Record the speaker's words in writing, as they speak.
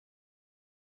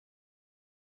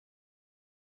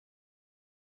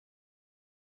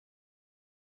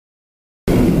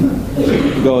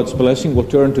God's blessing, we'll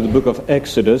turn to the book of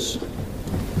Exodus.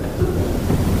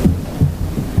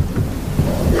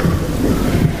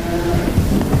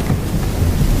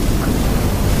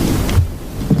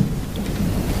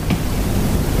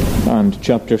 And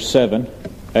chapter 7,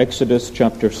 Exodus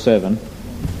chapter 7.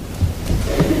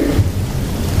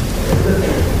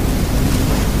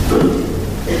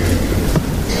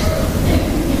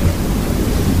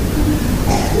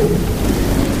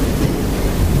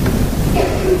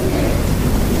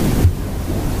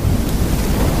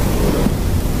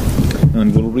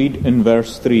 And we'll read in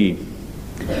verse 3.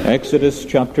 Exodus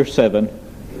chapter 7,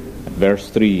 verse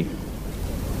 3.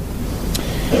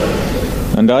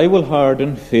 And I will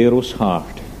harden Pharaoh's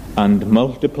heart, and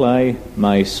multiply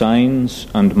my signs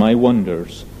and my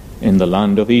wonders in the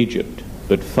land of Egypt.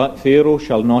 But Pharaoh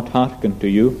shall not hearken to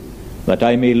you, that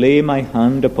I may lay my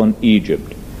hand upon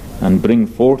Egypt, and bring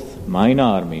forth mine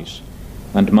armies,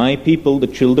 and my people the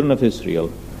children of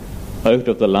Israel, out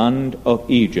of the land of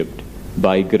Egypt,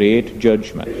 by great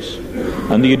judgments.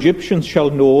 And the Egyptians shall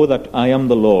know that I am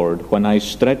the Lord, when I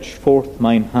stretch forth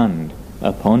mine hand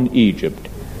upon Egypt,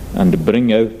 and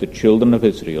bring out the children of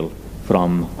Israel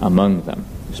from among them.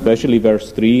 Especially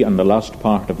verse 3 and the last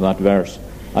part of that verse.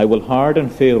 I will harden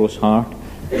Pharaoh's heart,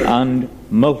 and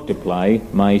multiply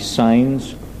my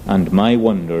signs and my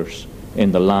wonders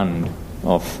in the land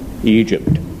of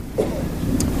Egypt.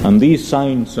 And these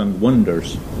signs and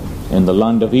wonders in the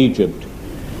land of Egypt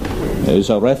is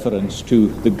a reference to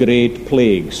the great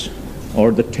plagues,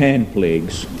 or the 10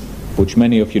 plagues, which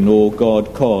many of you know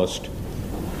God caused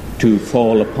to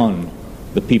fall upon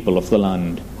the people of the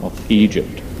land of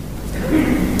Egypt.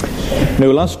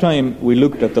 Now, last time we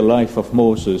looked at the life of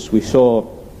Moses, we saw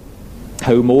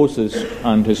how Moses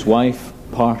and his wife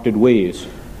parted ways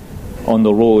on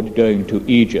the road down to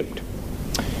Egypt.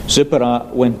 Zipporah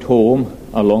went home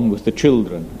along with the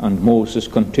children, and Moses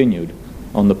continued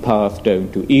on the path down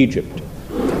to Egypt.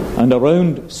 And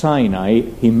around Sinai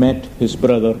he met his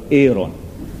brother Aaron,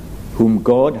 whom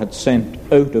God had sent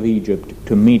out of Egypt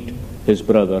to meet his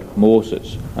brother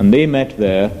Moses. And they met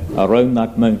there around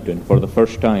that mountain for the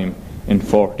first time in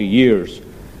 40 years.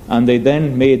 And they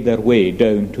then made their way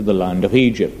down to the land of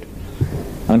Egypt.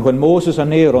 And when Moses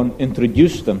and Aaron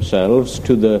introduced themselves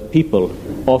to the people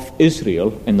of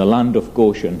Israel in the land of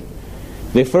Goshen,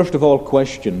 they first of all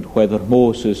questioned whether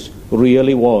Moses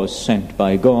really was sent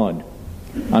by God.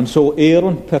 And so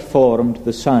Aaron performed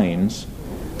the signs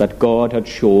that God had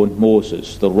shown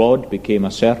Moses. The rod became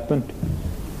a serpent,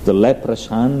 the leprous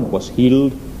hand was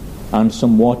healed, and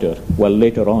some water. Well,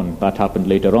 later on, that happened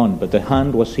later on, but the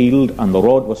hand was healed and the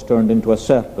rod was turned into a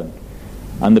serpent.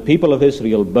 And the people of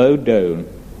Israel bowed down,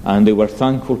 and they were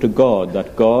thankful to God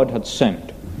that God had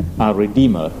sent a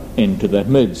Redeemer into their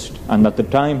midst, and that the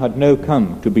time had now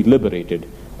come to be liberated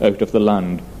out of the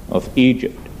land of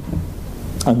Egypt.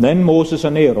 And then Moses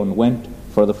and Aaron went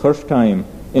for the first time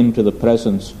into the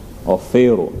presence of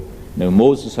Pharaoh. Now,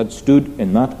 Moses had stood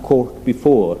in that court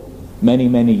before many,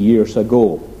 many years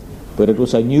ago, but it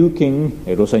was a new king,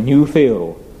 it was a new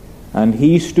Pharaoh, and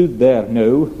he stood there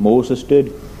now, Moses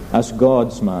did, as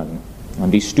God's man,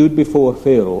 and he stood before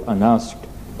Pharaoh and asked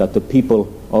that the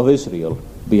people of Israel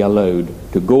be allowed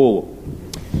to go.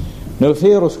 Now,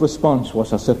 Pharaoh's response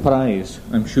was a surprise,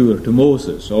 I'm sure, to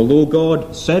Moses. Although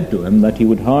God said to him that he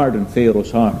would harden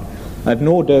Pharaoh's heart, I have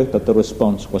no doubt that the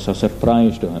response was a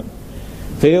surprise to him.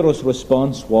 Pharaoh's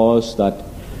response was that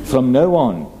from now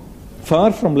on,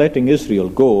 far from letting Israel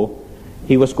go,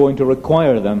 he was going to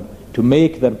require them to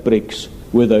make their bricks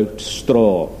without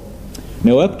straw.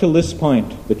 Now, up till this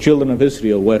point, the children of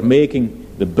Israel were making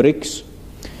the bricks,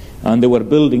 and they were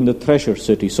building the treasure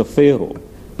cities of Pharaoh.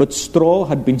 But straw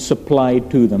had been supplied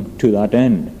to them to that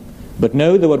end. But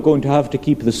now they were going to have to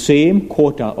keep the same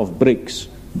quota of bricks,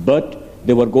 but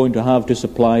they were going to have to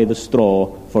supply the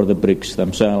straw for the bricks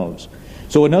themselves.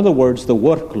 So in other words, the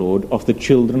workload of the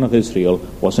children of Israel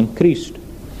was increased.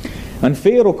 And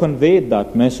Pharaoh conveyed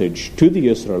that message to the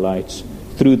Israelites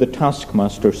through the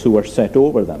taskmasters who were set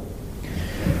over them.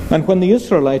 And when the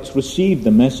Israelites received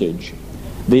the message,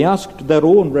 they asked their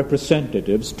own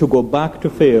representatives to go back to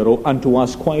Pharaoh and to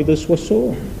ask why this was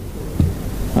so.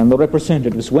 And the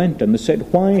representatives went and they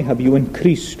said, why have you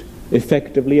increased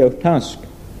effectively our task?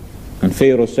 And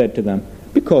Pharaoh said to them,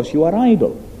 because you are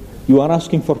idle. You are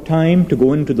asking for time to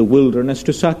go into the wilderness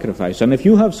to sacrifice. And if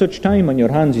you have such time on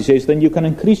your hands, he says, then you can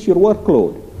increase your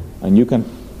workload and you can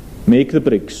make the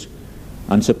bricks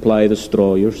and supply the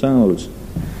straw yourselves.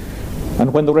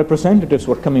 And when the representatives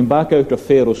were coming back out of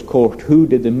Pharaoh's court, who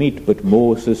did they meet but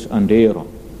Moses and Aaron?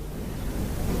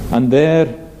 And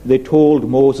there they told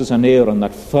Moses and Aaron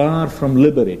that far from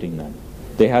liberating them,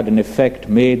 they had in effect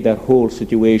made their whole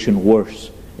situation worse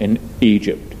in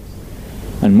Egypt.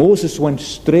 And Moses went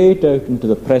straight out into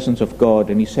the presence of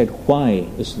God, and he said, "Why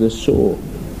is this so?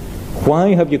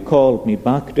 Why have you called me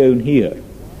back down here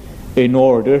in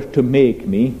order to make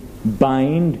me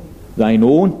bind thine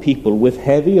own people with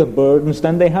heavier burdens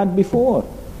than they had before?"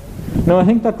 Now, I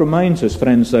think that reminds us,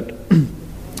 friends, that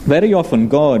very often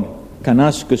God can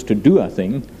ask us to do a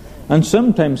thing, and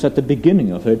sometimes at the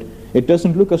beginning of it, it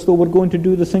doesn't look as though we're going to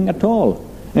do the thing at all.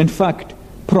 In fact,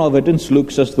 providence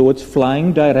looks as though it's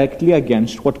flying directly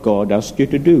against what God asked you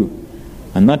to do.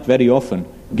 And that very often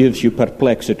gives you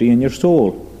perplexity in your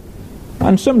soul.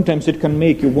 And sometimes it can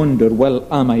make you wonder, well,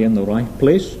 am I in the right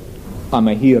place? Am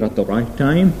I here at the right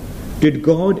time? Did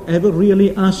God ever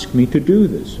really ask me to do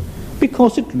this?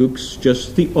 Because it looks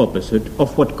just the opposite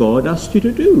of what God asked you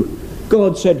to do.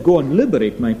 God said, "Go and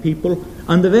liberate my people,"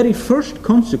 and the very first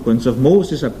consequence of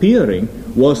Moses appearing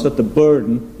was that the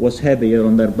burden was heavier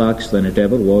on their backs than it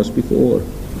ever was before.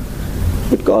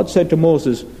 But God said to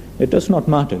Moses, "It does not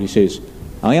matter," he says,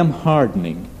 "I am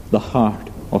hardening the heart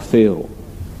of Pharaoh.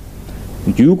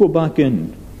 You go back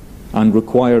in and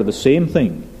require the same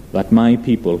thing, that my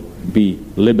people be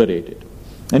liberated."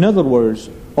 In other words,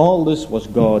 all this was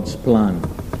God's plan,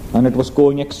 and it was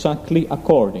going exactly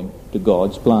according to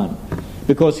God's plan,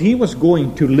 because he was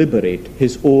going to liberate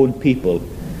his own people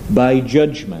by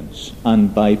judgments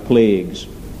and by plagues.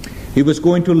 He was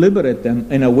going to liberate them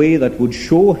in a way that would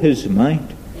show his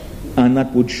might and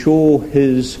that would show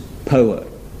his power,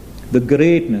 the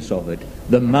greatness of it,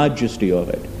 the majesty of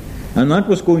it. And that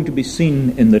was going to be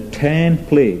seen in the 10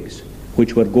 plagues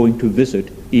which were going to visit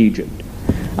Egypt.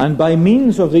 And by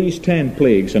means of these 10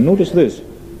 plagues, and notice this,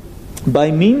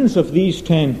 by means of these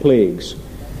 10 plagues,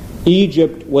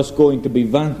 Egypt was going to be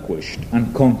vanquished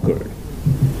and conquered.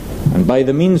 And by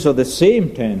the means of the same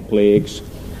 10 plagues,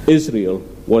 Israel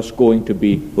was going to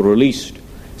be released.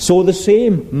 So the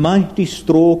same mighty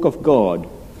stroke of God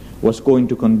was going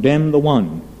to condemn the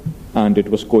one, and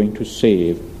it was going to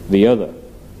save the other.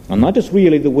 And that is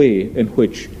really the way in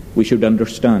which we should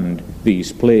understand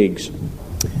these plagues.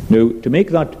 Now, to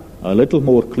make that a little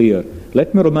more clear,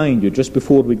 let me remind you, just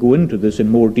before we go into this in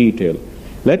more detail,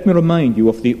 let me remind you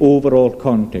of the overall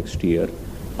context here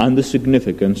and the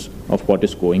significance of what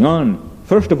is going on.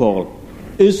 First of all,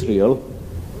 Israel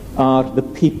are the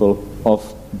people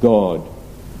of God.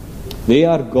 They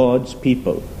are God's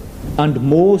people. And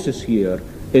Moses here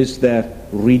is their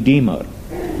Redeemer.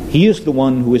 He is the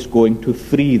one who is going to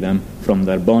free them from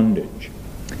their bondage.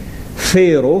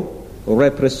 Pharaoh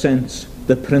represents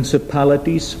the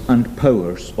principalities and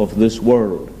powers of this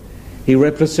world. He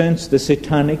represents the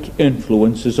satanic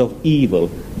influences of evil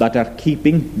that are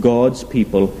keeping God's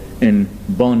people in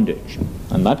bondage.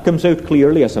 And that comes out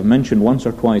clearly, as I've mentioned once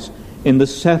or twice, in the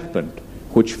serpent,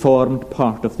 which formed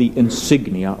part of the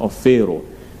insignia of Pharaoh.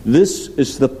 This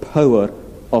is the power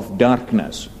of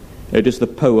darkness. It is the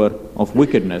power of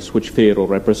wickedness which Pharaoh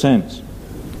represents.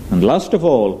 And last of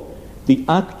all, the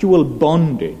actual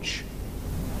bondage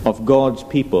of God's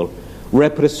people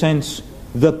represents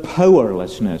the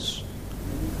powerlessness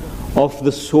of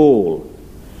the soul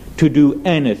to do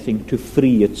anything to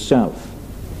free itself.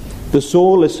 The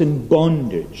soul is in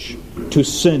bondage to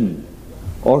sin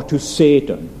or to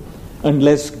Satan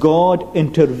unless God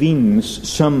intervenes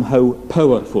somehow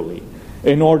powerfully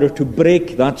in order to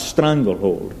break that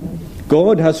stranglehold.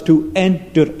 God has to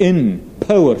enter in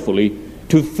powerfully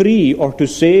to free or to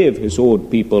save his own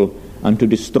people and to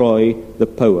destroy the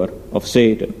power of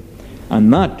Satan.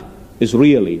 And that is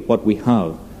really what we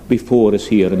have before us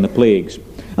here in the plagues.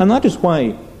 And that is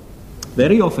why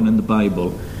very often in the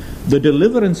Bible the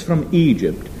deliverance from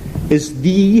Egypt is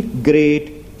the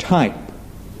great type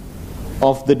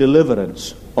of the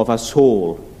deliverance of a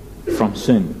soul from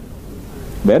sin.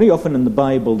 Very often in the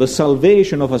Bible the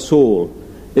salvation of a soul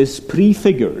is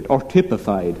prefigured or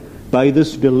typified by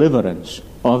this deliverance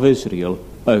of Israel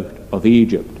out of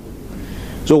Egypt.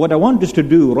 So what I want us to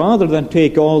do, rather than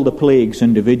take all the plagues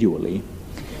individually,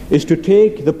 is to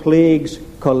take the plagues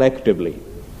collectively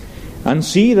and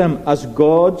see them as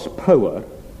God's power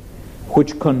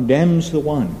which condemns the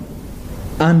one,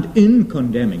 and in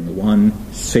condemning the one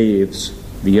saves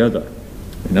the other.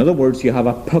 In other words, you have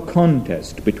a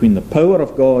contest between the power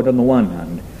of God on the one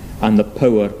hand and the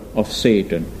power of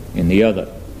Satan in the other.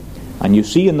 And you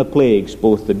see in the plagues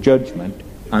both the judgment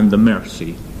and the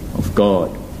mercy of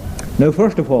God. Now,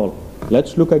 first of all,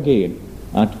 let's look again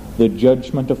at the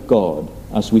judgment of God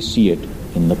as we see it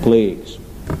in the plagues.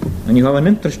 And you have an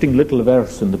interesting little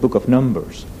verse in the book of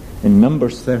Numbers, in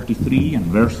Numbers 33 and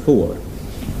verse 4,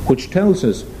 which tells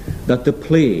us that the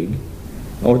plague,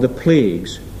 or the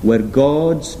plagues, were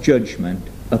God's judgment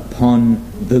upon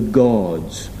the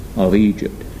gods of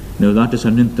Egypt. Now that is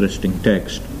an interesting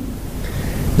text.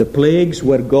 The plagues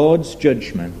were God's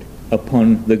judgment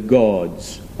upon the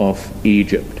gods of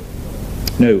Egypt.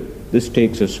 Now, this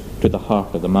takes us to the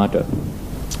heart of the matter.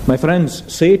 My friends,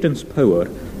 Satan's power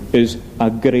is a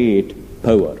great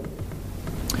power.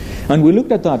 And we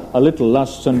looked at that a little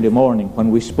last Sunday morning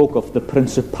when we spoke of the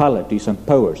principalities and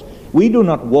powers. We do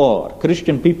not war.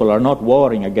 Christian people are not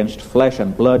warring against flesh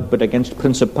and blood, but against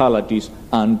principalities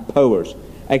and powers,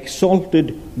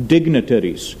 exalted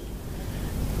dignitaries,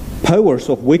 powers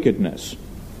of wickedness.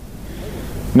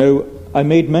 Now, I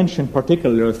made mention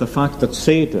particularly of the fact that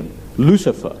Satan,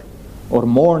 Lucifer, or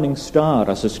morning star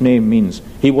as his name means,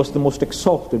 he was the most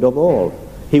exalted of all.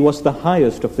 He was the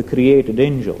highest of the created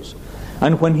angels.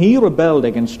 And when he rebelled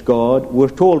against God, we're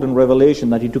told in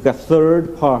Revelation that he took a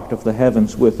third part of the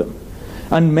heavens with him.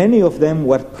 And many of them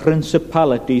were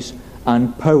principalities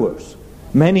and powers.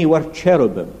 Many were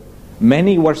cherubim.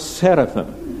 Many were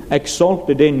seraphim,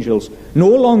 exalted angels, no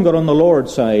longer on the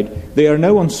Lord's side. They are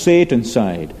now on Satan's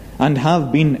side, and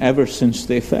have been ever since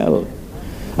they fell.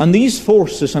 And these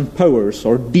forces and powers,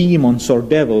 or demons or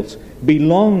devils,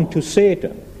 belong to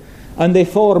Satan. And they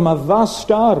form a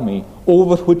vast army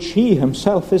over which he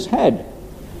himself is head.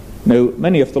 Now,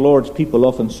 many of the Lord's people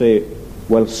often say,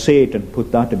 well, Satan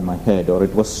put that in my head, or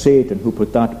it was Satan who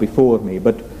put that before me.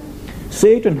 But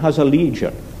Satan has a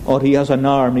legion, or he has an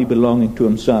army belonging to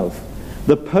himself.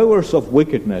 The powers of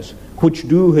wickedness which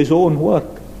do his own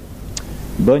work.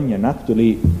 Bunyan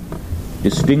actually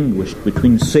distinguished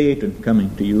between Satan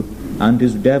coming to you and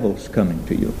his devils coming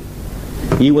to you.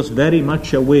 He was very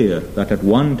much aware that at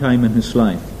one time in his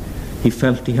life he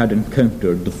felt he had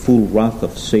encountered the full wrath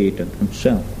of Satan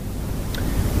himself.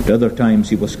 At other times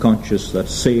he was conscious that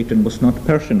Satan was not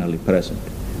personally present.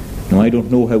 Now, I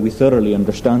don't know how we thoroughly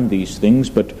understand these things,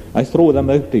 but I throw them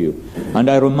out to you. And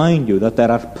I remind you that there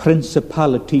are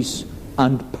principalities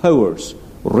and powers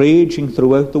raging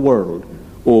throughout the world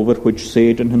over which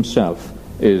Satan himself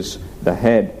is the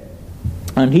head.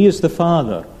 And he is the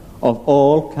father of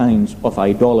all kinds of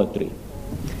idolatry.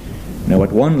 Now,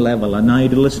 at one level, an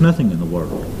idol is nothing in the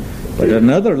world. But at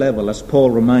another level, as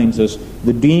Paul reminds us,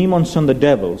 the demons and the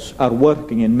devils are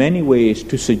working in many ways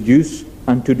to seduce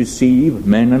and to deceive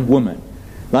men and women.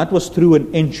 That was true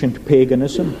in ancient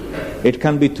paganism. It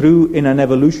can be true in an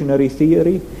evolutionary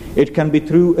theory. It can be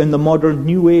true in the modern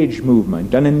New Age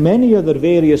movement. And in many other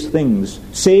various things,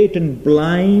 Satan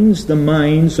blinds the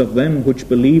minds of them which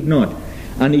believe not.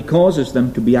 And he causes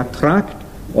them to be attracted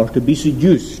or to be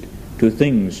seduced to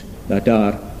things that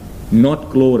are not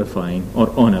glorifying or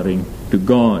honoring to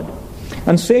God.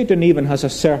 And Satan even has a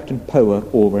certain power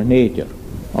over nature.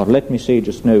 Or let me say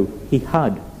just now, he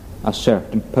had a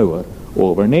certain power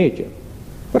over nature.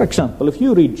 For example, if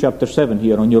you read chapter 7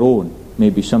 here on your own,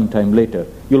 maybe sometime later,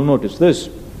 you'll notice this.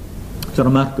 It's a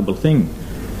remarkable thing.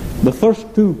 The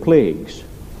first two plagues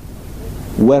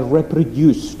were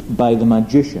reproduced by the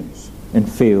magicians in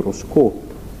Pharaoh's court.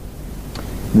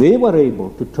 They were able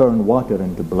to turn water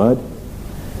into blood,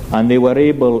 and they were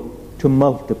able to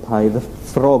multiply the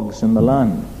frogs in the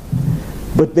land.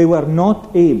 But they were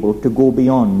not able to go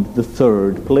beyond the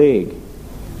third plague.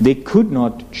 They could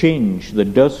not change the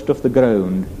dust of the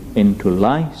ground into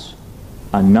lice,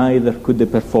 and neither could they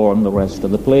perform the rest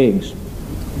of the plagues.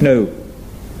 Now,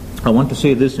 I want to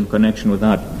say this in connection with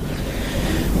that.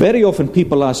 Very often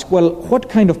people ask, well, what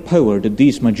kind of power did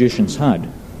these magicians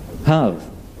have?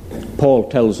 Paul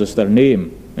tells us their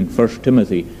name in 1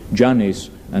 Timothy, Jannes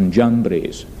and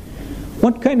Jambres.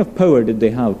 What kind of power did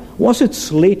they have? Was it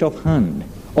sleight of hand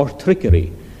or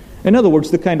trickery? In other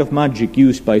words, the kind of magic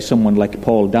used by someone like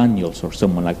Paul Daniels or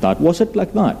someone like that. Was it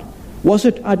like that? Was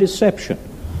it a deception?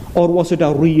 Or was it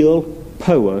a real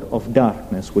power of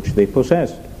darkness which they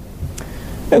possessed?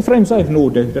 Now, friends, I have no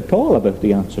doubt at all about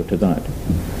the answer to that.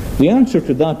 The answer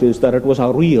to that is that it was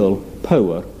a real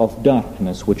power of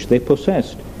darkness which they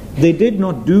possessed. They did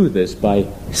not do this by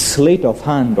sleight of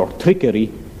hand or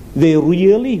trickery. They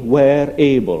really were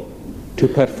able to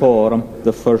perform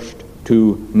the first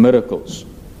two miracles.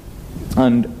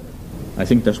 And I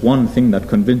think there's one thing that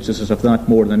convinces us of that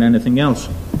more than anything else.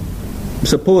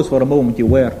 Suppose for a moment you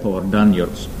were Paul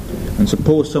Daniels, and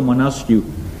suppose someone asked you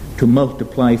to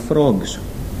multiply frogs,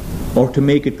 or to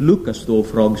make it look as though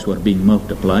frogs were being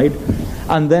multiplied,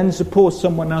 and then suppose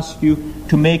someone asked you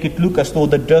to make it look as though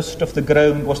the dust of the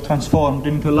ground was transformed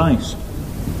into lice.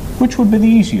 Which would be the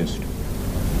easiest?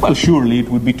 Well, surely it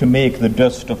would be to make the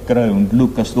dust of ground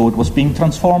look as though it was being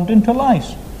transformed into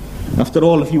lice. After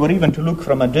all, if you were even to look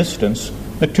from a distance,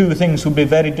 the two things would be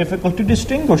very difficult to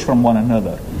distinguish from one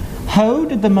another. How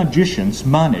did the magicians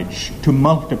manage to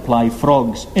multiply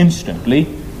frogs instantly,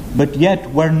 but yet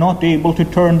were not able to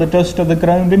turn the dust of the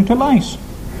ground into lice?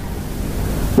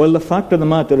 Well, the fact of the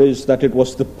matter is that it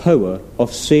was the power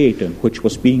of Satan which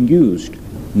was being used,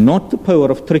 not the power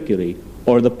of trickery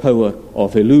or the power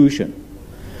of illusion.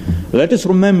 Let us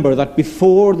remember that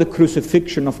before the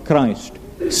crucifixion of Christ,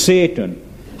 Satan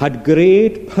had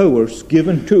great powers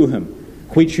given to him,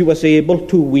 which he was able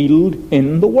to wield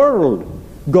in the world.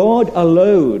 God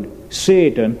allowed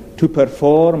Satan to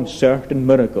perform certain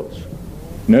miracles.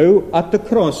 Now, at the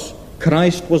cross,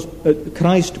 Christ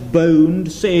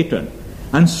bound Satan.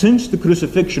 And since the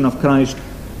crucifixion of Christ,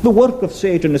 the work of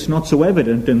Satan is not so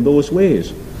evident in those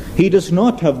ways. He does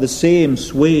not have the same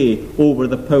sway over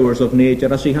the powers of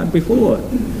nature as he had before.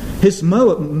 His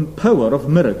power of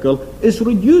miracle is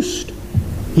reduced.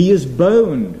 He is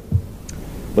bound.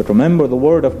 But remember, the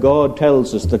Word of God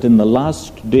tells us that in the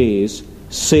last days,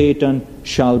 Satan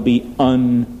shall be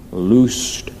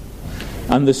unloosed,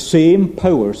 and the same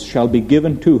powers shall be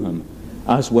given to him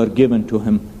as were given to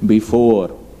him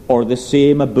before, or the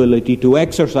same ability to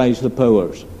exercise the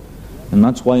powers. And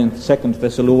that's why in 2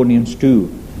 Thessalonians 2,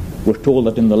 we're told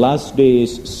that in the last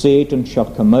days Satan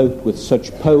shall come out with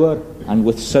such power and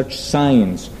with such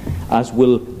signs as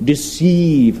will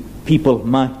deceive people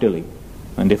mightily,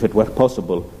 and if it were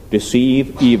possible,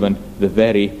 deceive even the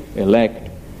very elect.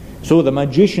 So the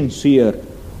magicians here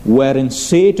were in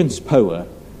Satan's power,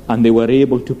 and they were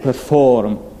able to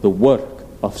perform the work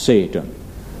of Satan.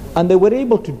 And they were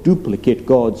able to duplicate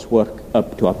God's work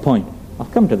up to a point. I'll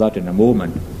come to that in a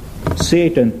moment.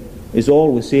 Satan is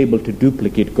always able to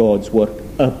duplicate God's work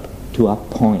up to a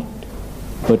point,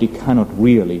 but he cannot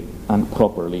really and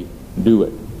properly do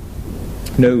it.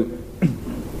 Now,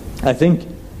 I think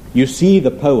you see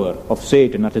the power of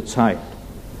Satan at its height,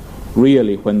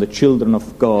 really, when the children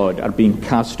of God are being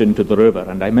cast into the river,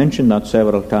 and I mentioned that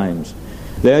several times.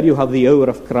 There you have the hour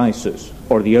of crisis,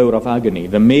 or the hour of agony.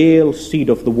 The male seed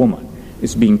of the woman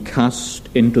is being cast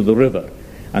into the river,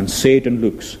 and Satan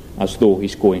looks as though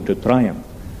he's going to triumph.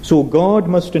 So God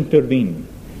must intervene,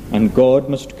 and God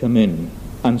must come in,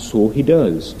 and so he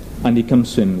does, and he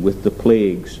comes in with the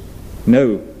plagues.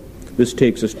 Now, this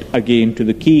takes us again to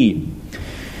the key.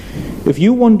 If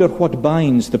you wonder what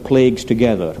binds the plagues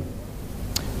together,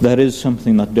 there is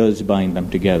something that does bind them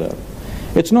together.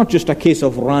 It's not just a case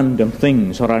of random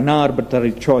things or an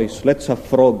arbitrary choice. Let's have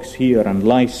frogs here and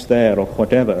lice there or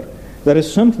whatever. There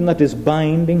is something that is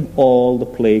binding all the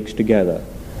plagues together.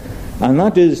 And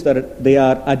that is that they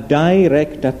are a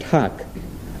direct attack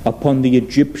upon the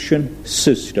Egyptian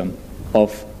system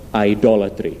of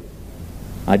idolatry.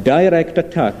 A direct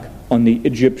attack on the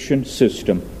Egyptian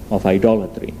system of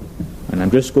idolatry. And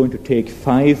I'm just going to take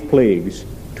 5 plagues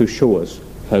to show us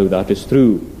how that is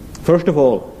true. First of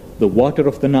all, the water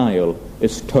of the Nile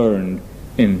is turned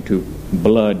into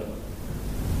blood.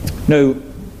 Now,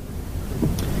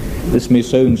 this may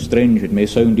sound strange, it may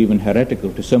sound even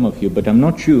heretical to some of you, but I'm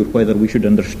not sure whether we should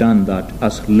understand that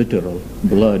as literal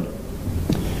blood.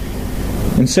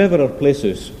 In several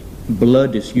places,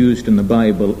 blood is used in the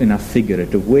Bible in a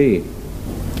figurative way.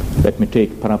 Let me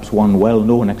take perhaps one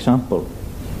well-known example.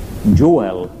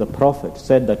 Joel, the prophet,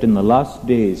 said that in the last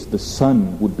days the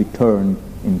sun would be turned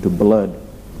into blood.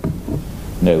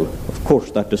 Now, of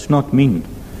course, that does not mean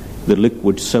the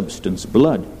liquid substance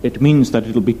blood. It means that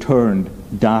it will be turned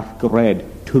dark red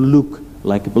to look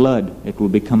like blood. It will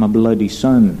become a bloody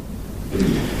sun.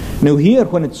 Now here,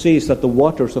 when it says that the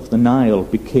waters of the Nile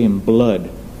became blood,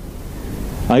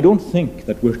 I don't think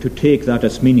that we're to take that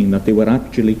as meaning that they were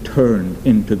actually turned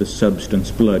into the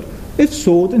substance blood. If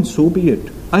so, then so be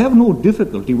it. I have no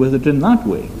difficulty with it in that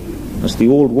way. As the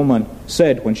old woman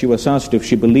said when she was asked if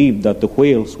she believed that the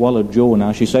whale swallowed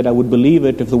Jonah, she said, I would believe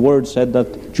it if the word said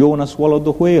that Jonah swallowed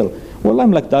the whale. Well,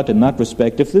 I'm like that in that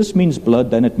respect. If this means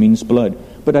blood, then it means blood.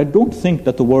 But I don't think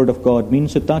that the word of God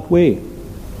means it that way.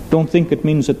 Don't think it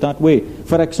means it that way.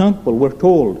 For example, we're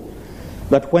told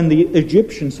that when the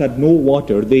Egyptians had no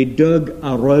water, they dug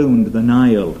around the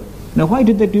Nile. Now, why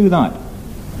did they do that?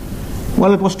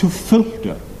 Well, it was to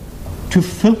filter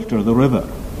the river,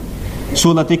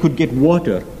 so that they could get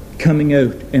water coming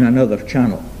out in another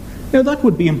channel. Now that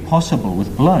would be impossible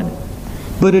with blood,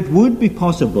 but it would be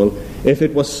possible if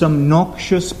it was some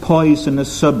noxious poisonous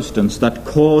substance that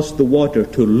caused the water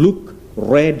to look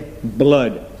red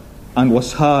blood and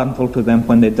was harmful to them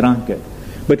when they drank it.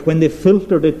 But when they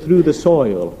filtered it through the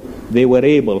soil, they were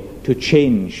able to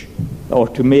change or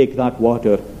to make that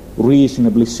water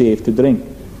reasonably safe to drink.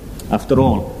 After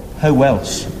all, how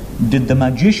else did the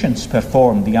magicians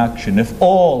perform the action if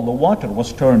all the water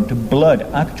was turned to blood,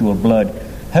 actual blood,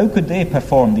 How could they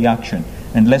perform the action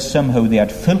unless somehow they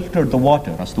had filtered the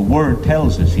water, as the word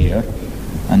tells us here,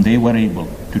 and they were able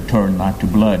to turn that to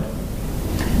blood?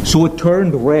 So it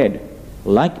turned red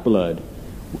like blood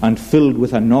and filled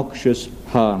with a noxious,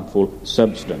 harmful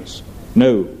substance.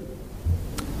 Now,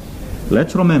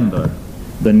 let's remember,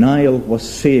 the Nile was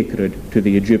sacred to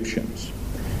the Egyptians.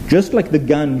 Just like the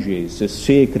Ganges is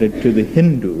sacred to the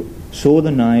Hindu, so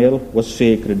the Nile was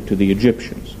sacred to the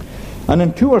Egyptians. And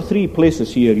in 2 or 3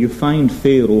 places here you find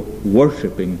Pharaoh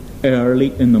worshipping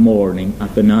early in the morning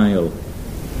at the Nile.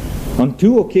 On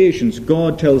 2 occasions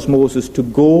God tells Moses to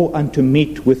go and to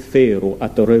meet with Pharaoh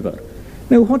at the river.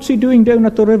 Now what's he doing down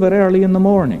at the river early in the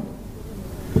morning?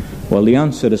 Well, the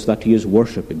answer is that he is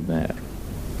worshipping there.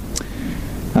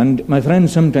 And my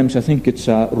friends, sometimes I think it's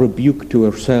a rebuke to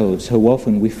ourselves how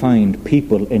often we find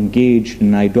people engaged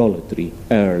in idolatry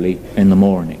early in the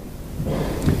morning.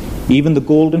 Even the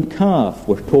golden calf,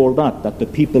 we're told that the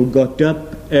people got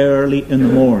up early in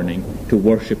the morning to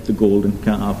worship the golden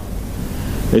calf.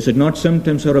 Is it not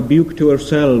sometimes a rebuke to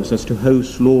ourselves as to how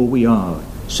slow we are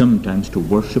sometimes to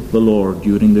worship the Lord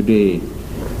during the day?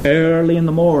 Early in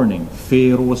the morning,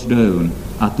 Pharaoh was down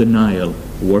at the Nile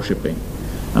worshipping.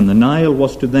 And the Nile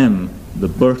was to them the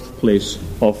birthplace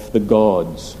of the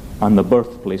gods and the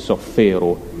birthplace of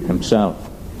Pharaoh himself.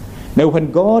 Now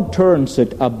when God turns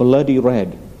it a bloody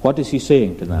red, what is he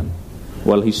saying to them?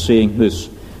 Well, he's saying this,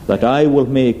 that I will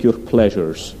make your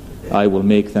pleasures, I will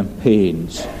make them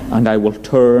pains, and I will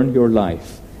turn your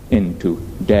life into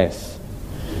death.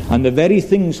 And the very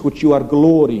things which you are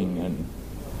glorying in,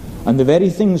 and the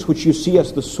very things which you see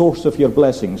as the source of your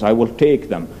blessings, I will take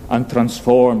them and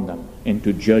transform them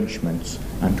into judgments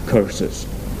and curses.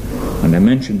 And I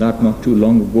mentioned that not too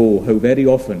long ago, how very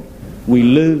often we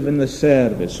live in the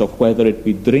service of whether it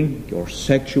be drink or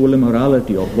sexual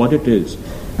immorality or what it is,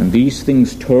 and these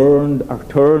things are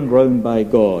turned round by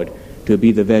God to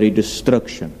be the very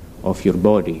destruction of your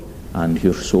body and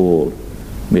your soul.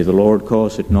 May the Lord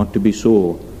cause it not to be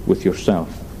so with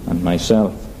yourself and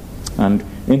myself. And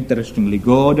interestingly,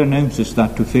 God announces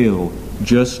that to Pharaoh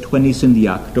just when he's in the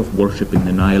act of worshipping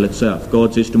the Nile itself.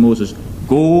 God says to Moses,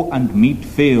 go and meet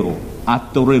Pharaoh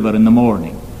at the river in the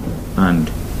morning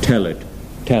and tell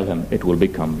him it will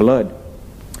become blood.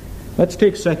 Let's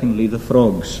take secondly the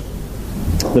frogs.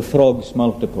 The frogs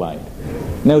multiplied.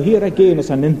 Now here again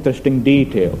is an interesting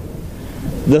detail.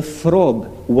 The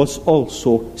frog was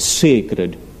also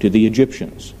sacred to the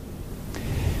Egyptians.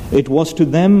 It was to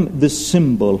them the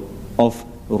symbol of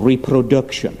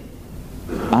reproduction.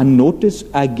 And notice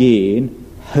again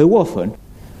how often,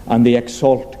 and they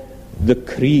exalt the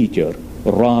creature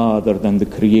rather than the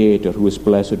Creator who is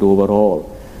blessed over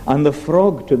all. And the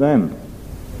frog to them,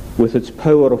 with its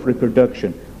power of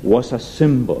reproduction, was a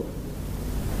symbol,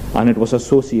 and it was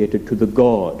associated to the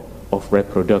god of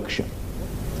reproduction.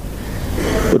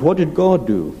 But what did God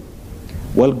do?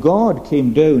 Well, God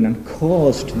came down and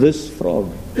caused this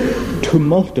frog to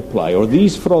multiply, or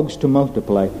these frogs to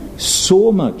multiply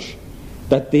so much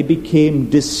that they became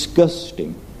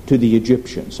disgusting to the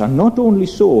Egyptians. And not only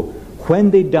so, when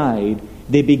they died,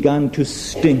 they began to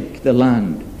stink the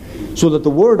land. So that the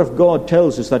Word of God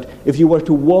tells us that if you were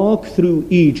to walk through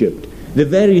Egypt, the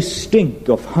very stink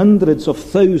of hundreds of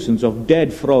thousands of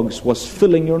dead frogs was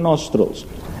filling your nostrils.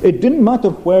 It didn't matter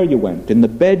where you went, in the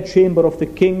bedchamber of the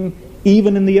king,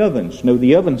 even in the ovens. Now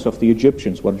the ovens of the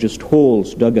Egyptians were just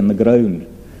holes dug in the ground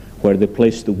where they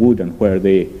placed the wood and where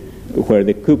they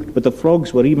cooked. But the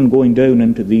frogs were even going down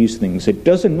into these things. It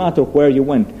doesn't matter where you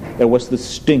went, there was the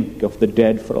stink of the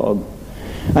dead frog.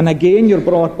 And again you're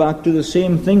brought back to the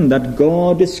same thing, that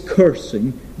God is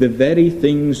cursing the very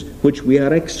things which we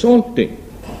are exalting.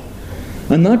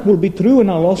 And that will be true in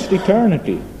a lost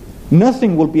eternity.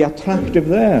 Nothing will be attractive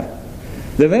there.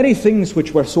 The very things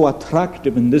which were so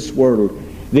attractive in this world,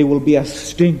 they will be a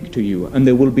stink to you, and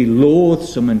they will be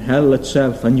loathsome in hell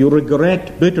itself, and you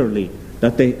regret bitterly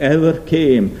that they ever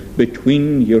came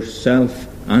between yourself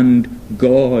and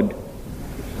God.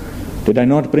 Did I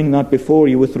not bring that before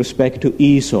you with respect to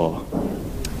Esau?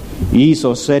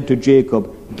 Esau said to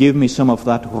Jacob, give me some of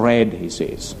that red, he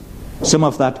says. Some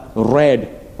of that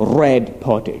red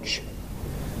pottage.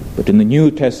 But in the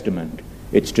New Testament,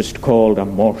 it's just called a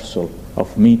morsel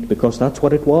of meat, because that's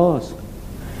what it was.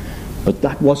 But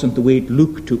that wasn't the way it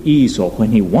looked to Esau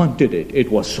when he wanted it. It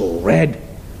was so red.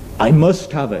 I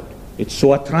must have it. It's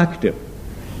so attractive.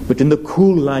 But in the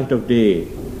cool light of day,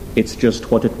 it's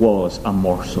just what it was, a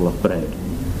morsel of bread.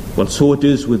 Well, so it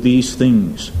is with these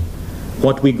things.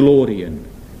 What we glory in,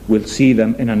 we'll see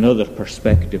them in another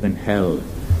perspective in hell.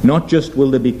 Not just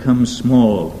will they become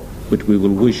small, but we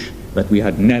will wish that we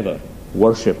had never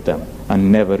worshipped them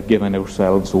and never given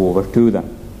ourselves over to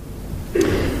them.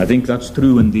 I think that's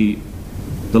true, and the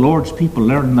Lord's people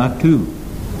learned that too.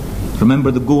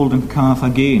 Remember the golden calf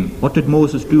again. What did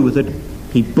Moses do with it?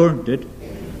 He burnt it.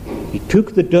 He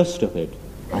took the dust of it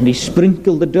and he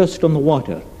sprinkled the dust on the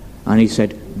water and he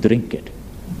said, drink it.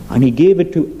 And he gave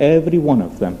it to every one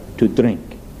of them to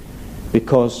drink,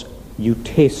 because you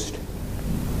taste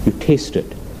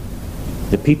it.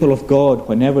 The people of God,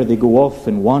 whenever they go off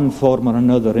in one form or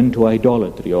another into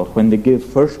idolatry, or when they give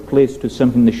first place to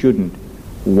something they shouldn't,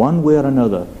 one way or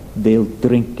another, they'll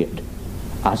drink it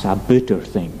as a bitter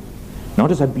thing.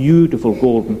 Not as a beautiful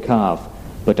golden calf,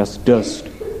 but as dust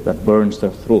that burns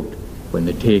their throat when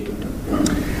they take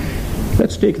it.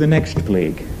 Let's take the next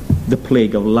plague, the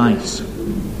plague of lice.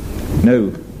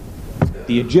 Now,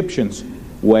 the Egyptians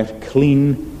were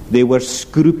clean. They were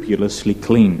scrupulously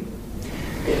clean.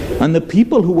 And the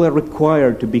people who were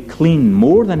required to be clean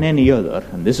more than any other,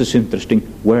 and this is interesting,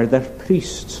 were their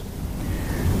priests.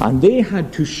 And they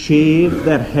had to shave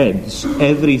their heads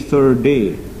every third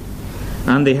day.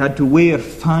 And they had to wear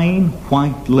fine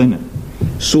white linen,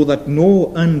 so that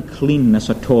no uncleanness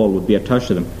at all would be attached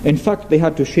to them. In fact, they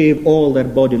had to shave all their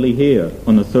bodily hair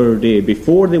on the third day.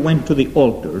 Before they went to the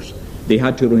altars, they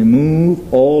had to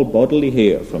remove all bodily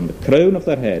hair from the crown of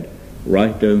their head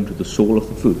right down to the sole of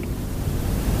the foot.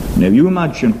 Now you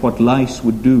imagine what lice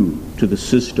would do to the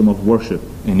system of worship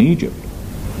in Egypt.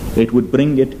 It would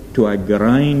bring it to a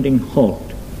grinding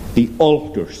halt. The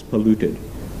altars polluted,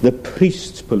 the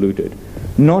priests polluted.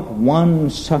 Not one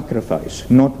sacrifice,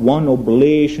 not one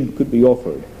oblation could be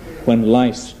offered when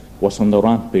lice was on the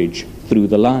rampage through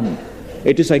the land.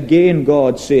 It is again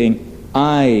God saying,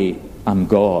 I am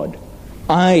God.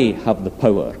 I have the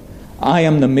power. I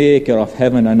am the maker of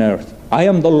heaven and earth. I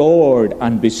am the Lord,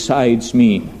 and besides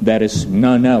me there is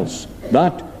none else.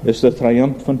 That is the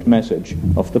triumphant message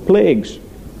of the plagues.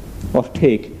 Or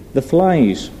take the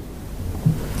flies.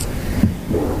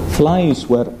 Flies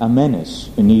were a menace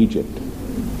in Egypt.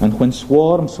 And when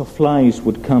swarms of flies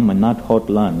would come in that hot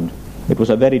land, it was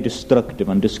a very destructive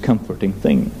and discomforting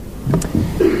thing.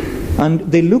 And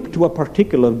they looked to a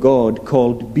particular god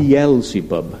called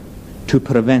Beelzebub to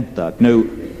prevent that. Now,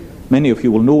 many of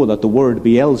you will know that the word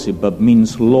Beelzebub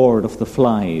means Lord of the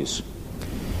Flies.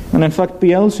 And in fact,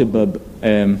 Beelzebub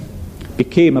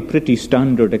became a pretty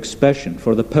standard expression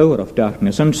for the power of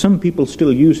darkness. And some people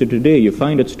still use it today. You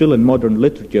find it still in modern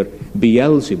literature,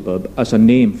 Beelzebub, as a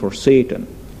name for Satan.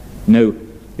 Now,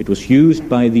 it was used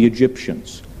by the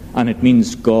Egyptians, and it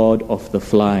means God of the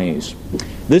flies.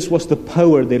 This was the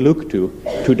power they looked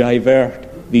to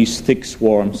divert these thick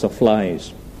swarms of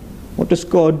flies. What does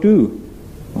God do?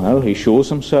 Well, he shows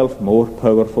himself more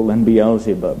powerful than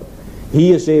Beelzebub.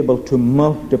 He is able to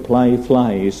multiply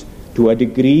flies to a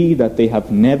degree that they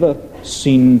have never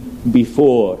seen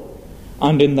before.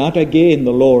 And in that again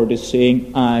the Lord is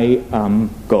saying, I am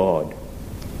God.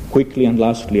 Quickly and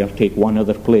lastly, I'll take one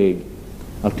other plague.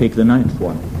 I'll take the ninth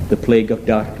one, the plague of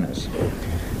darkness.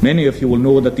 Many of you will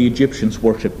know that the Egyptians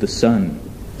worshipped the sun.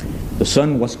 The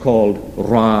sun was called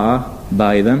Ra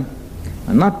by them.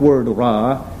 And that word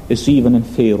Ra is even in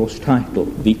Pharaoh's title.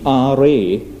 The Ra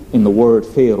in the word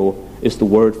Pharaoh is the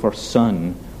word for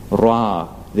sun. Ra.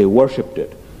 They worshipped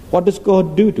it. What does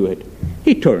God do to it?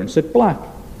 He turns it black.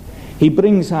 He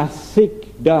brings a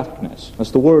thick darkness.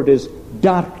 As the word is,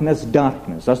 darkness,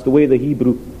 darkness. That's the way the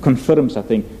Hebrew confirms a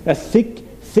thing. A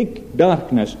thick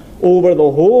darkness over the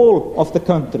whole of the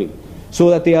country, so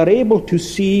that they are able to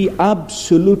see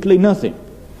absolutely nothing.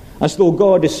 As though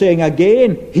God is saying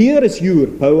again, here is your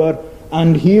power,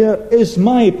 and here is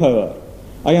my power.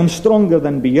 I am stronger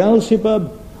than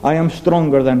Beelzebub. I am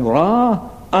stronger than Ra.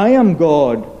 I am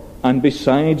God, and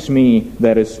besides me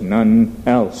there is none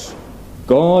else.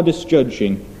 God is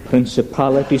judging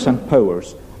principalities and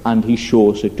powers, and he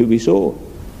shows it to be so.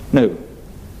 Now,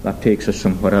 that takes us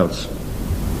somewhere else.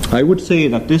 I would say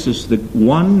that this is the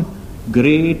one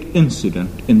great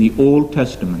incident in the Old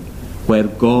Testament where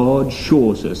God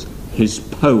shows us his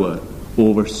power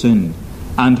over sin,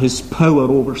 and his power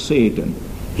over Satan,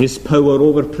 his power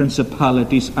over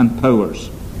principalities and powers.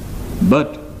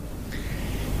 But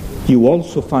you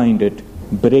also find it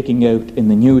breaking out in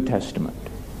the New Testament.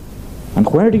 And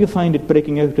where do you find it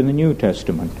breaking out in the New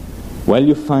Testament? Well,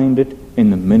 you find it in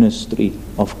the ministry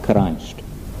of Christ.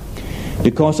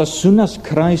 Because as soon as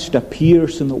Christ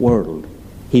appears in the world,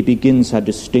 he begins a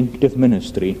distinctive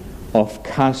ministry of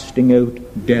casting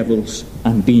out devils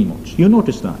and demons. You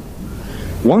notice that.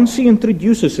 Once he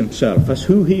introduces himself as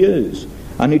who he is,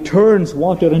 and he turns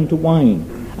water into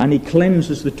wine, and he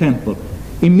cleanses the temple,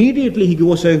 immediately he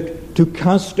goes out to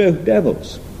cast out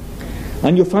devils.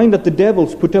 And you find that the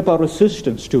devils put up a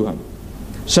resistance to him.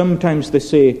 Sometimes they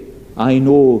say, I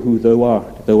know who thou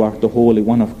art the Holy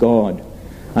One of God.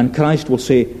 And Christ will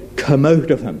say, come out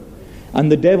of him.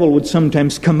 And the devil would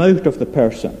sometimes come out of the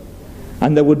person.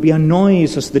 And there would be a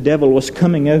noise as the devil was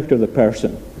coming out of the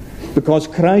person. Because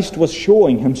Christ was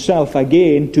showing himself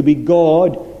again to be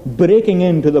God, breaking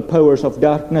into the powers of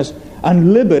darkness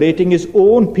and liberating his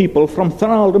own people from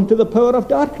thraldom to the power of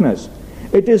darkness.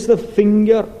 It is the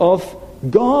finger of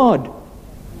God.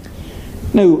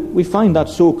 Now, we find that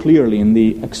so clearly in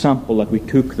the example that we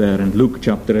took there in Luke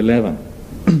chapter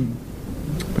 11.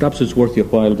 Perhaps it's worth your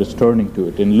while just turning to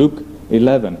it. In Luke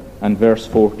 11 and verse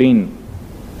 14,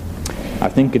 I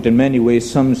think it in many ways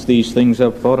sums these things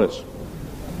up for us.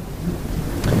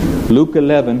 Luke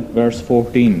 11 verse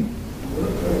 14.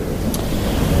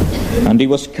 And he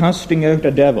was casting out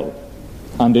a devil,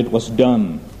 and it was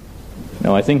done.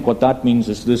 Now I think what that means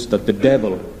is this, that the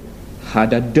devil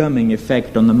had a dumbing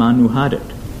effect on the man who had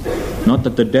it. Not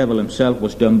that the devil himself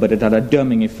was dumb, but it had a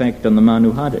dumbing effect on the man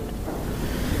who had it.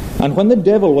 And when the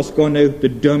devil was gone out, the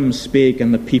dumb spake,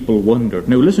 and the people wondered.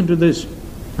 Now listen to this,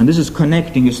 and this is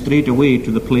connecting us straight away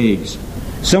to the plagues.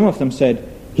 Some of them said,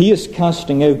 he is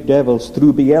casting out devils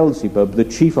through Beelzebub, the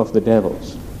chief of the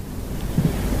devils.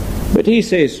 But he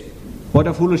says, what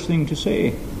a foolish thing to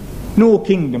say. No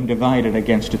kingdom divided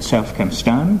against itself can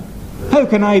stand. How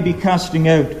can I be casting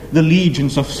out the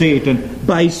legions of Satan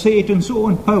by Satan's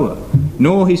own power?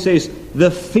 No, he says,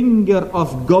 the finger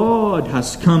of God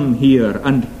has come here,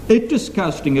 and it is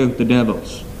casting out the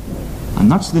devils. And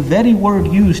that's the very word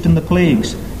used in the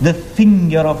plagues, the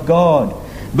finger of God.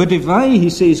 But if I, he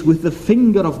says, with the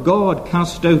finger of God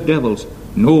cast out devils,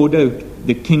 no doubt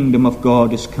the kingdom of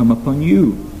God is come upon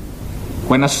you.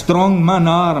 When a strong man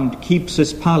armed keeps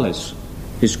his palace,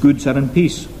 his goods are in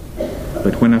peace.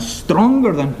 But when a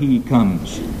stronger than he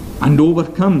comes and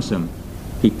overcomes him,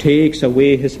 he takes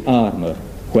away his armour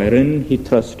wherein he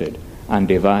trusted and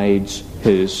divides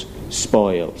his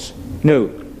spoils. Now,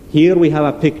 here we have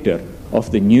a picture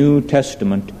of the New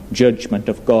Testament judgment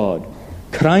of God.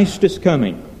 Christ is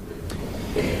coming.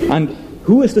 And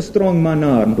who is the strong man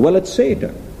armed? Well, it's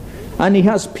Satan. And he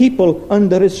has people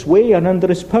under his sway and under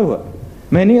his power.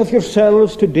 Many of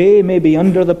yourselves today may be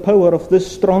under the power of this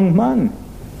strong man.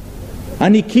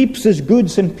 And he keeps his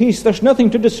goods in peace. There's nothing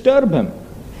to disturb him.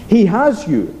 He has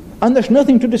you. And there's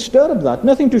nothing to disturb that,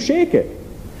 nothing to shake it.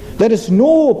 There is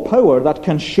no power that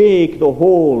can shake the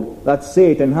hold that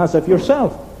Satan has of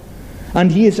yourself.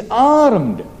 And he is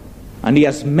armed. And he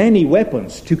has many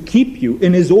weapons to keep you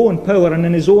in his own power and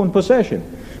in his own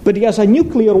possession. But he has a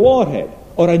nuclear warhead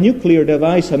or a nuclear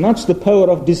device, and that's the power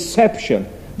of deception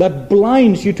that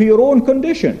blinds you to your own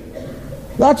condition.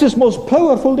 That's his most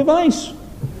powerful device.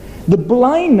 The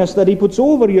blindness that he puts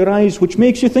over your eyes, which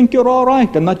makes you think you're all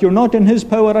right and that you're not in his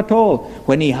power at all.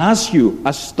 When he has you,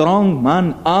 a strong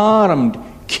man armed,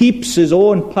 keeps his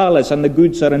own palace and the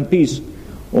goods are in peace.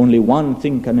 Only one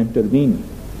thing can intervene,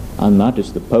 and that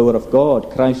is the power of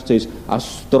God. Christ says, a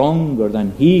stronger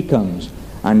than he comes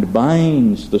and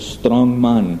binds the strong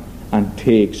man and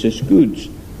takes his goods.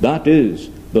 That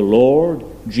is the Lord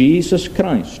Jesus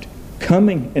Christ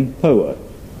coming in power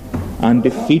and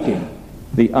defeating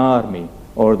the army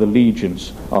or the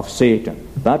legions of Satan.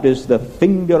 That is the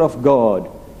finger of God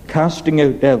casting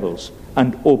out devils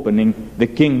and opening the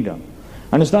kingdom.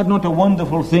 And is that not a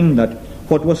wonderful thing that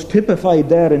what was typified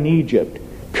there in Egypt,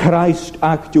 Christ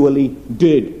actually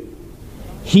did?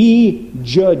 He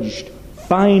judged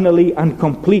finally and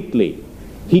completely.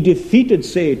 He defeated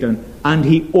Satan and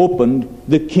he opened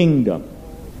the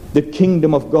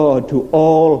kingdom of God to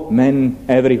all men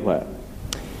everywhere.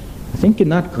 I think in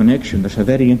that connection there's a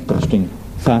very interesting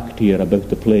fact here about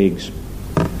the plagues.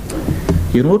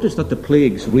 You notice that the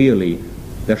plagues really,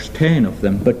 there's 10 of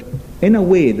them, but in a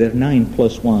way they're 9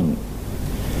 plus 1.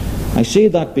 I say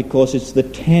that because it's the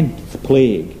 10th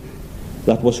plague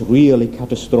that was really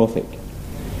catastrophic.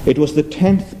 It was the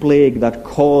 10th plague that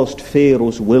caused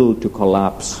Pharaoh's will to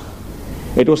collapse.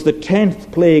 It was the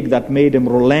 10th plague that made him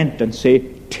relent and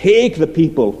say, take the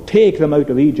people, take them out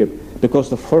of Egypt,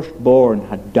 because the firstborn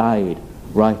had died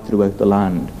right throughout the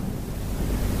land.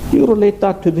 You relate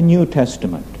that to the New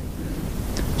Testament.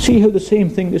 See how the same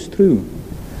thing is true.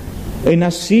 In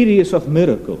a series of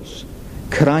miracles,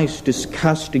 Christ is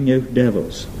casting out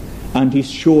devils and he's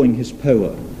showing his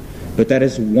power. But there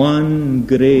is one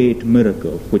great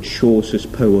miracle which shows his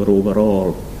power over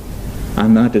all,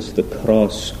 and that is the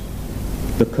cross.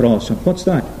 The cross. And what's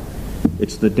that?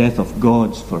 It's the death of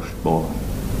God's firstborn.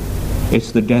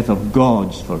 It's the death of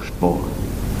God's firstborn.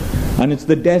 And it's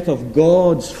the death of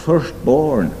God's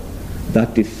firstborn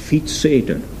that defeats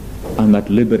Satan and that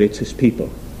liberates his people.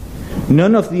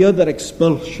 None of the other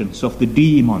expulsions of the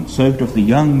demons out of the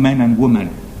young men and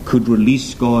women could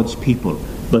release God's people.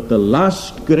 But the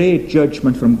last great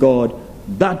judgment from God,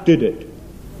 that did it.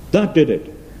 That did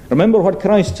it. Remember what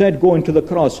Christ said going to the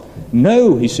cross.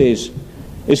 Now, he says,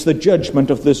 is the judgment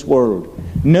of this world.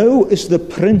 Now is the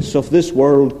prince of this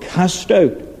world cast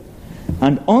out.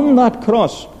 And on that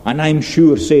cross, and I'm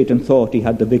sure Satan thought he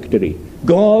had the victory,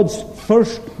 God's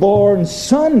firstborn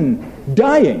son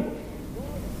dying,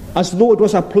 as though it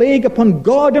was a plague upon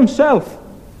God himself.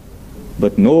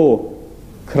 But no,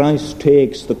 Christ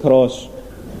takes the cross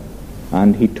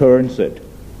and he turns it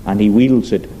and he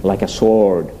wields it like a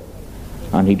sword,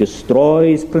 and he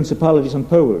destroys principalities and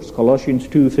powers, Colossians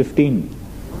 2:15,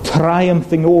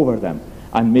 triumphing over them,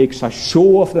 and makes a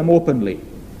show of them openly,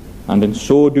 and in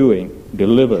so doing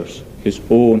delivers his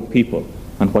own people.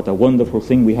 And what a wonderful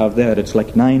thing we have there. It's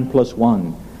like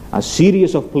 9+1, a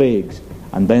series of plagues,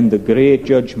 and then the great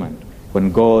judgment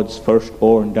when God's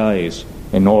firstborn dies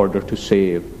in order to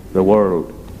save the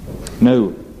world.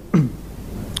 Now,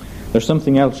 there's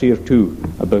something else here too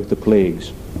about the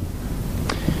plagues,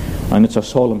 and it's a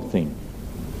solemn thing.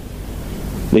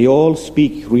 They all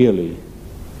speak really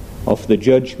of the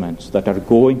judgments that are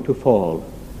going to fall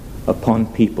upon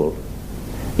people,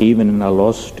 even in a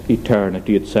lost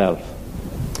eternity itself.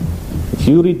 If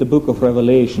you read the book of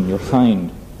Revelation, you'll find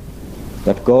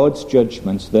that God's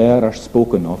judgments there are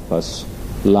spoken of as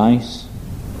lice,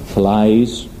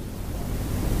 flies,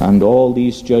 and all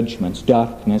these judgments,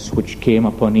 darkness which came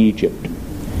upon Egypt.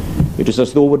 It is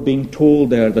as though we're being told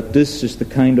there that this is the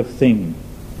kind of thing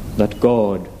that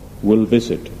God will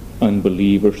visit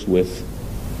unbelievers with.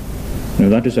 Now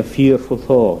that is a fearful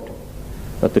thought,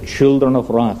 that the children of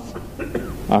wrath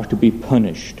are to be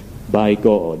punished by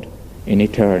God in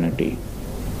eternity.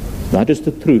 That is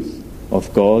the truth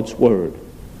of God's word,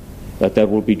 that there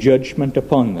will be judgment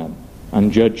upon them,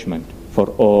 and judgment for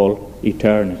all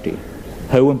eternity.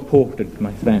 How important,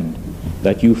 my friend,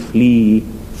 that you flee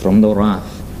from the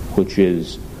wrath which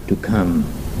is to come.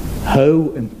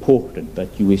 How important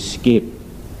that you escape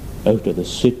out of the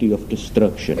city of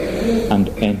destruction and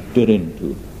enter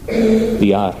into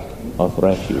the ark of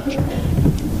refuge.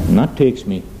 And that takes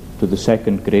me to the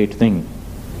second great thing.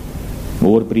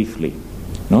 More briefly,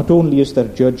 not only is there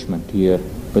judgment here,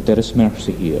 but there is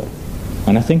mercy here.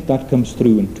 And I think that comes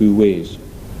through in two ways.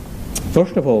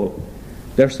 First of all,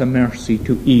 there's a mercy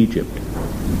to Egypt,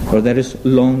 or there is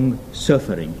long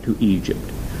suffering to Egypt.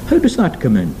 How does that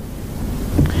come in?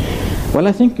 Well,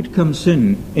 I think it comes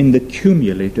in the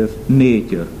cumulative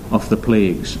nature of the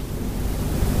plagues.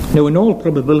 Now, in all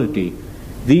probability,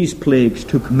 these plagues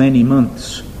took many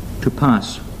months to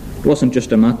pass. It wasn't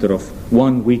just a matter of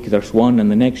 1 week there's one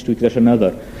and the next week there's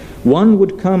another. One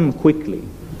would come quickly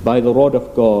by the rod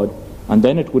of God, and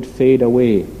then it would fade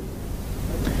away.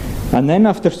 And then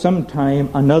after some time,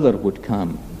 another would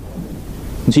come.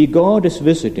 And see, God is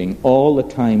visiting all the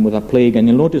time with a plague, and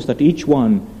you'll notice that each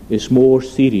one is more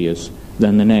serious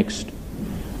than the next,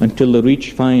 until they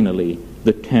reach finally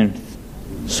the 10th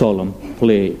solemn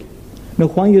plague. Now,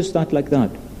 why is that like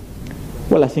that?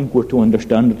 Well, I think we're to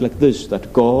understand it like this,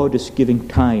 that God is giving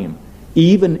time,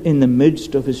 even in the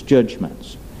midst of his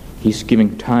judgments. He's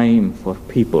giving time for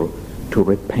people to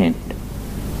repent.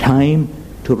 Time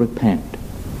to repent.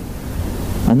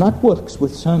 And that works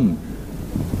with some.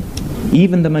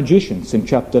 Even the magicians in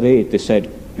chapter 8, they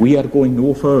said, we are going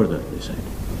no further, they said.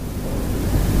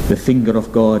 The finger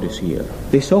of God is here.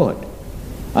 They saw it.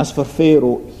 As for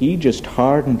Pharaoh, he just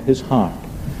hardened his heart.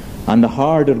 And the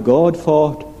harder God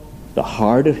fought, the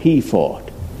harder he fought,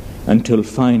 until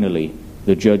finally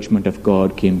the judgment of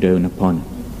God came down upon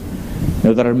him.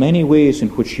 Now, there are many ways in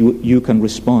which you can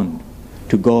respond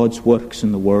to God's works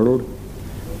in the world,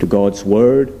 to God's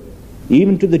word,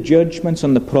 even to the judgments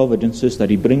and the providences that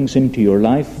he brings into your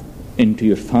life, into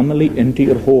your family, into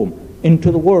your home,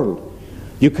 into the world.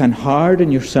 You can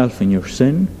harden yourself in your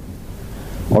sin,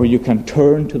 or you can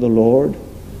turn to the Lord.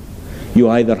 You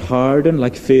either harden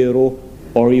like Pharaoh,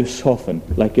 or you soften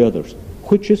like others.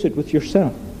 Which is it with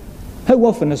yourself? How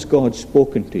often has God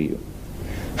spoken to you?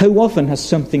 How often has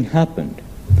something happened,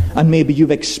 and maybe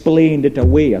you've explained it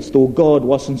away as though God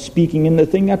wasn't speaking in the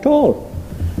thing at all?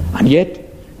 And yet,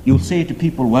 you'll say to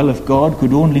people, well, if God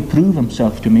could only prove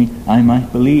himself to me, I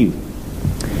might believe.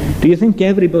 Do you think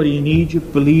everybody in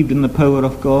Egypt believed in the power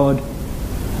of God?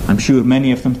 I'm sure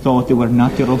many of them thought they were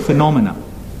natural phenomena.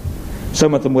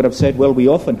 Some of them would have said, well, we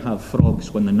often have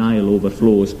frogs when the Nile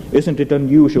overflows. Isn't it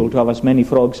unusual to have as many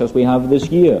frogs as we have this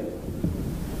year?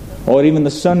 Or even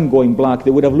the sun going black.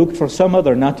 They would have looked for some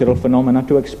other natural phenomena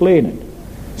to explain it.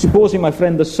 Supposing, my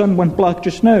friend, the sun went black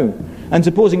just now, and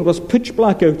supposing it was pitch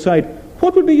black outside,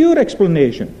 what would be your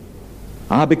explanation?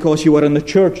 Because you were in the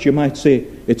church, you might say,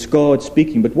 it's God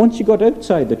speaking. But once you got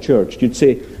outside the church, you'd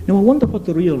say, I wonder what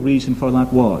the real reason for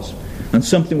that was. And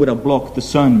something would have blocked the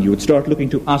sun. You would start looking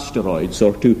to asteroids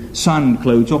or to sand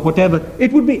clouds or whatever.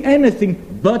 It would be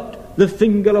anything but the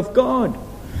finger of God.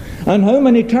 And how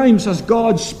many times has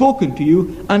God spoken to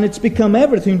you, and it's become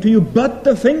everything to you but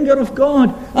the finger of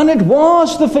God? And it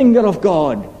was the finger of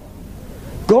God.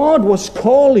 God was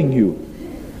calling you.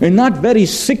 In that very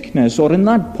sickness, or in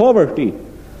that poverty,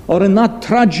 or in that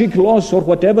tragic loss, or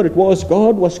whatever it was,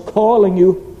 God was calling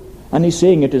you, and He's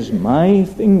saying, it is my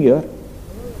finger.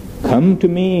 Come to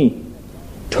me.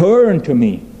 Turn to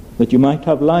me, that you might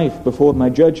have life before my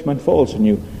judgment falls on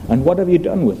you. And what have you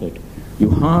done with it? You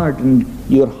hardened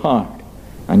your heart,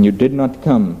 and you did not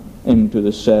come into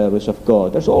the service of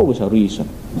God. There's always a reason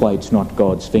why it's not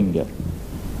God's finger.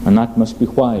 And that must be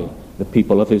why the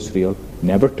people of Israel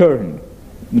never turned.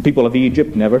 The people of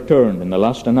Egypt never turned. In the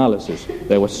last analysis,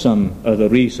 there was some other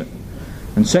reason.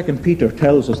 And 2 Peter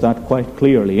tells us that quite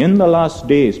clearly. In the last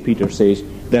days, Peter says,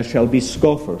 there shall be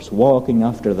scoffers walking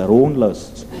after their own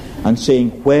lusts, and saying,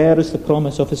 where is the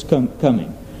promise of His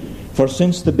coming? For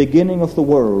since the beginning of the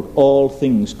world, all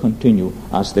things continue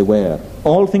as they were.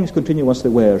 All things continue as they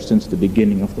were since the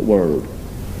beginning of the world.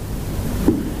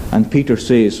 And Peter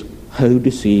says, how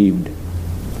deceived.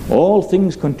 All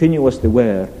things continue as they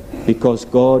were, because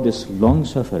God is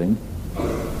long-suffering,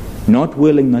 not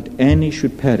willing that any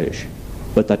should perish,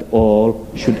 but that all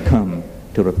should come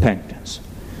to repentance.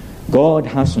 God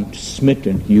hasn't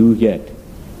smitten you yet,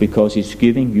 because He's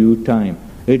giving you time.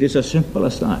 It is as simple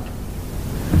as that.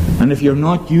 And if you're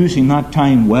not using that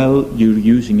time well, you're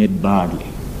using it badly.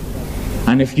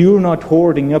 And if you're not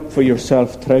hoarding up for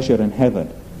yourself treasure in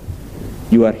heaven,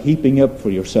 you are heaping up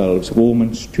for yourselves,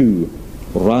 Romans 2,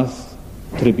 wrath,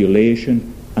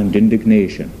 tribulation, and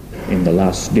indignation in the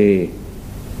last day.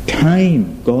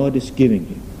 Time God is giving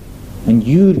you, and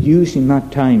you're using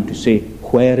that time to say,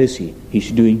 where is He?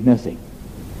 He's doing nothing.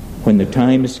 When the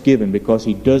time is given, because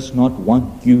He does not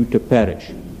want you to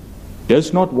perish.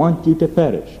 Does not want you to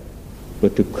perish,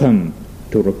 but to come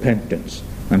to repentance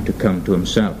and to come to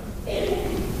Himself.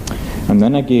 And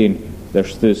then again,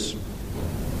 there's this.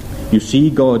 You see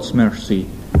God's mercy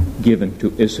given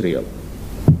to Israel,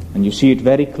 and you see it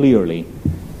very clearly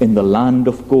in the land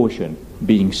of Goshen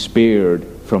being spared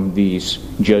from these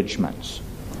judgments.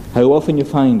 How often you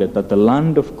find it that the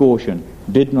land of Goshen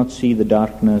did not see the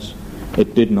darkness,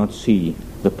 it did not see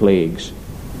the plagues.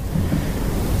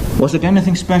 Was it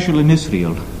anything special in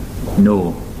Israel?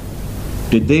 No.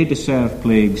 Did they deserve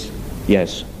plagues?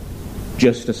 Yes,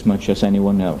 just as much as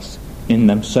anyone else. In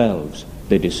themselves,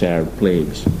 they deserved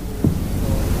plagues.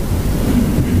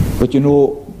 But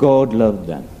God loved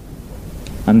them.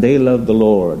 And they loved the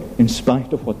Lord. In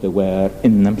spite of what they were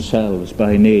in themselves,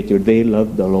 by nature, they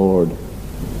loved the Lord.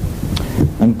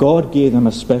 And God gave them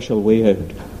a special way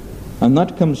out. And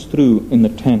that comes through in the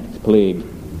 10th plague.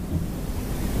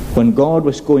 When God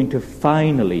was going to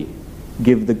finally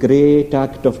give the great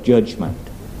act of judgment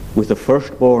with the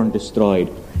firstborn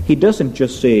destroyed, He doesn't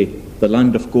just say, the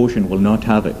land of Goshen will not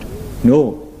have it.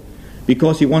 No.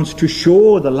 Because He wants to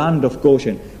show the land of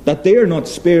Goshen that they're not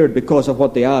spared because of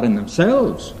what they are in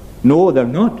themselves. No, they're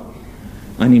not.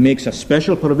 And He makes a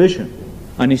special provision.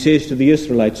 And He says to the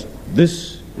Israelites,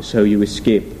 this is how you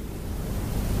escape.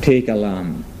 Take a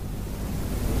lamb.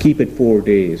 Keep it 4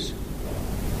 days.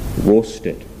 Roast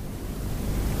it.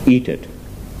 Eat it.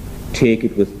 Take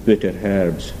it with bitter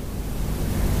herbs.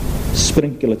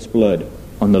 Sprinkle its blood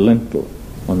on the lintel,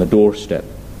 on the doorstep,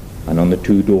 and on the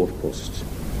 2 doorposts.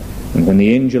 And when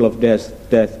the angel of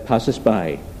death passes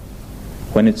by,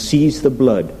 when it sees the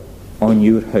blood on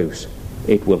your house,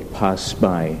 it will pass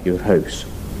by your house.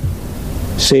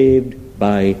 Saved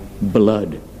by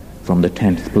blood from the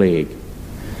 10th plague.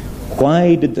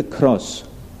 Why did the cross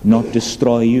not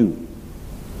destroy you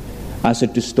as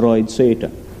it destroyed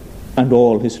Satan and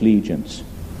all his legions?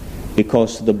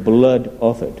 Because the blood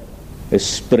of it is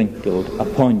sprinkled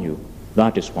upon you.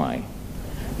 That is why.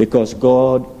 Because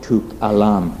God took a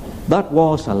lamb. That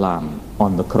was a lamb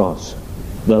on the cross.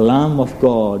 The Lamb of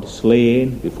God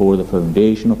slain before the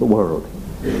foundation of the world.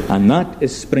 And that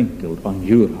is sprinkled on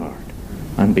your heart.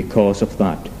 And because of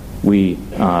that, we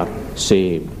are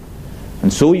saved.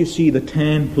 And so you see the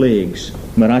 10 plagues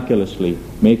miraculously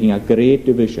making a great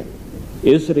division.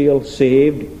 Israel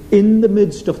saved in the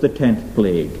midst of the 10th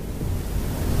plague.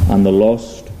 And the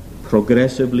lost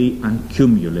progressively and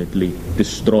cumulatively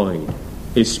destroyed,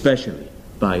 especially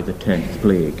by the 10th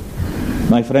plague.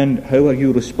 My friend, how are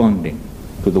you responding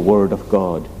to the Word of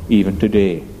God even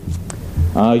today?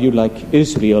 Are you like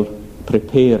Israel,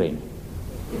 preparing?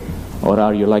 Or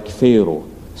are you like Pharaoh,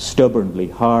 stubbornly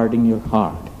hardening your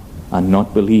heart and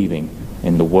not believing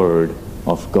in the Word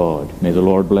of God? May the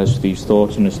Lord bless these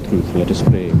thoughts and His truth. Let us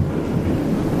pray.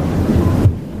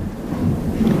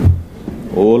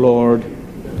 O Lord,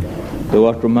 Thou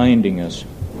art reminding us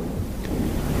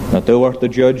that Thou art the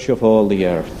judge of all the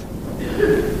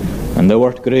earth, and Thou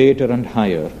art greater and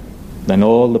higher than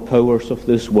all the powers of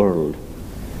this world,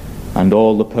 and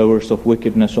all the powers of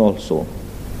wickedness also.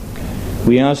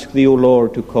 We ask Thee, O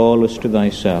Lord, to call us to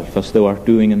Thyself, as Thou art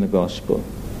doing in the Gospel.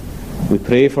 We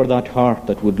pray for that heart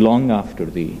that would long after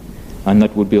Thee, and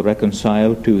that would be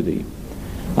reconciled to Thee,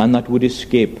 and that would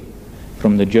escape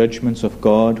from the judgments of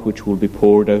God which will be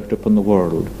poured out upon the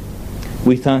world.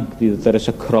 We thank Thee that there is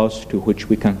a cross to which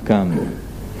we can come,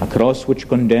 a cross which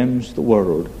condemns the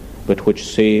world, but which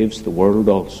saves the world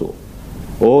also.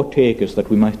 O take us that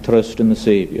we might trust in the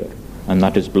Saviour, and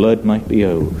that His blood might be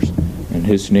ours. In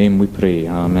His name we pray.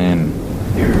 Amen.